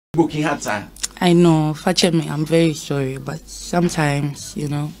Booking hard time. I know, Fachemi, I'm very sorry, but sometimes, you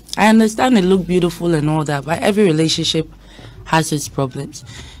know, I understand it look beautiful and all that, but every relationship has its problems.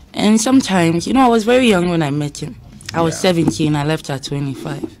 And sometimes, you know, I was very young when I met him. I was 17, I left at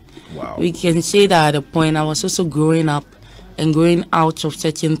 25. Wow. We can say that at a point I was also growing up and growing out of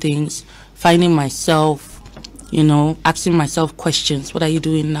certain things, finding myself, you know, asking myself questions. What are you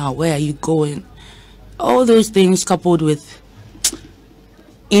doing now? Where are you going? All those things coupled with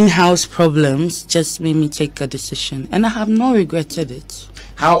in-house problems just made me take a decision, and I have not regretted it.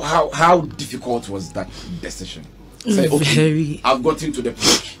 How difficult was that decision? Say, okay, very. I've gotten to the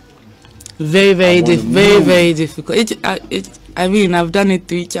peak. Very difficult. I mean, I've done it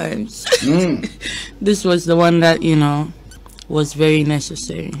 3 times. This was the one that, you know, was very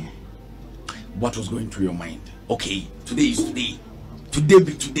necessary. What was going through your mind? Okay, today is today. Today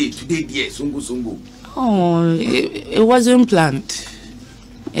be today. Today, dear, sungo. Oh, it wasn't planned.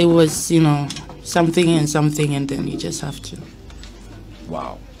 It was, you know, something, and then you just have to.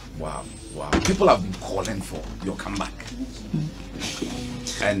 Wow. People have been calling for your comeback.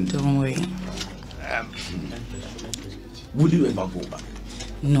 And don't worry. Would you ever go back?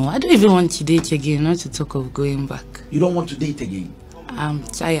 No, I don't even want to date again, not to talk of going back. You don't want to date again? I'm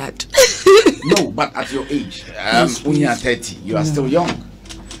tired. No, but at your age, when you are 30, you are still young.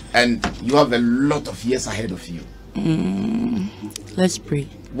 And you have a lot of years ahead of you. Let's pray.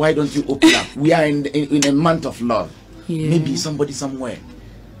 Why don't you open up? We are in a month of love. Yeah. Maybe somebody somewhere.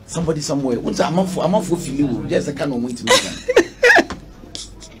 What's I'm not for feeling. Just a kind of wait to me.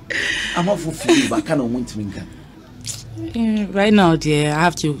 I'm not for feeling, but I can't wait to me. Right now, dear, I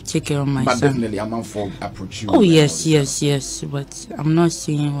have to take care of my but son. Definitely, I'm not for approach you. Oh yes. But I'm not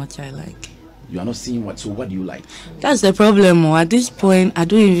seeing what I like. You are not seeing what? So what do you like? That's the problem. At this point, I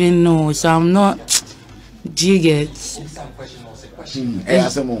don't even know. So I'm not. Do you get?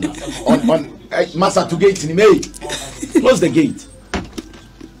 On Master to gate in May. Close the gate.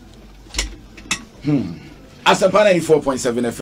 Asempa 94.7 FM.